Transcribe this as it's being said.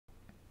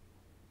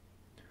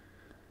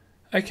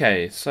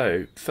Okay,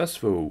 so first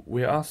of all,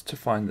 we're asked to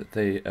find that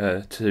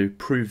to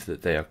prove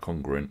that they are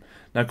congruent.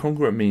 Now,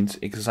 congruent means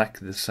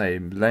exactly the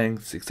same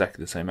lengths,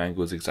 exactly the same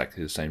angles,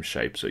 exactly the same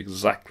shape, so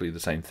exactly the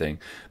same thing,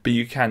 but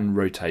you can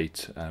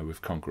rotate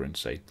with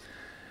congruency.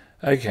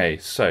 Okay,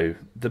 so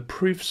the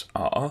proofs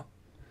are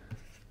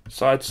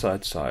side,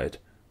 side, side.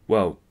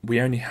 Well,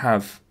 we only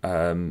have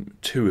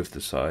two of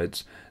the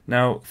sides.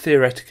 Now,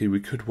 theoretically, we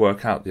could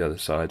work out the other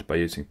side by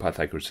using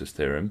Pythagoras'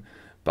 theorem,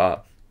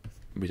 but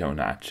we don't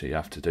actually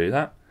have to do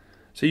that.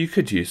 So you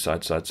could use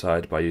side, side,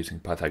 side by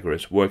using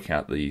Pythagoras, working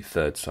out the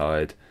third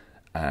side,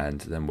 and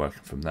then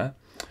working from there.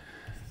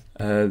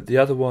 The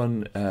other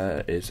one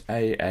is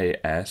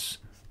AAS,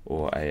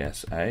 or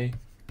ASA,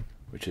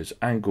 which is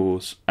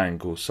angles,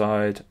 angle,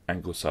 side,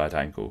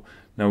 angle.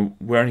 Now,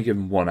 we're only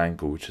given one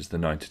angle, which is the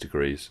 90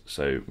 degrees,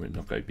 so we're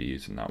not going to be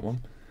using that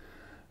one.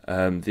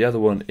 The other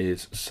one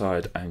is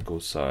side, angle,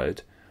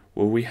 side.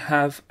 Well, we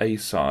have a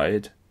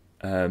side,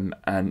 and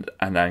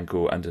an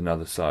angle and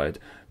another side,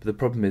 but the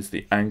problem is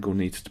the angle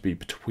needs to be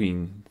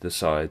between the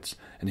sides,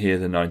 and here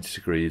the 90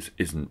 degrees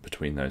isn't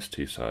between those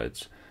two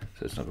sides,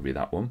 so it's not going to be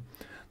that one.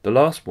 The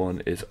last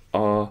one is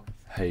RHS,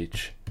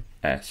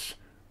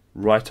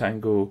 right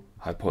angle,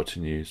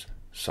 hypotenuse,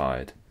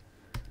 side.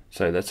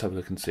 So let's have a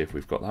look and see if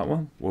we've got that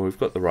one. Well, we've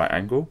got the right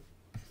angle,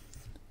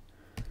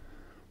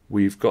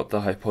 we've got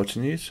the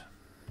hypotenuse,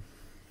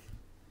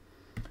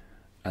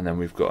 and then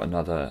we've got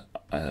another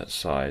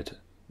side.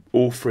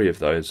 All three of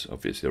those,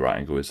 obviously the right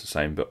angle is the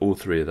same, but all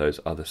three of those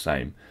are the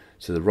same.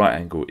 So the right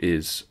angle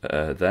is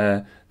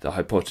there, the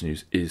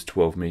hypotenuse is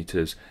 12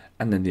 meters,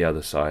 and then the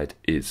other side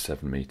is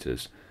 7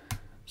 meters.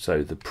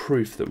 So the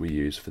proof that we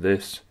use for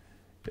this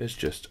is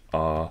just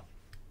RHS.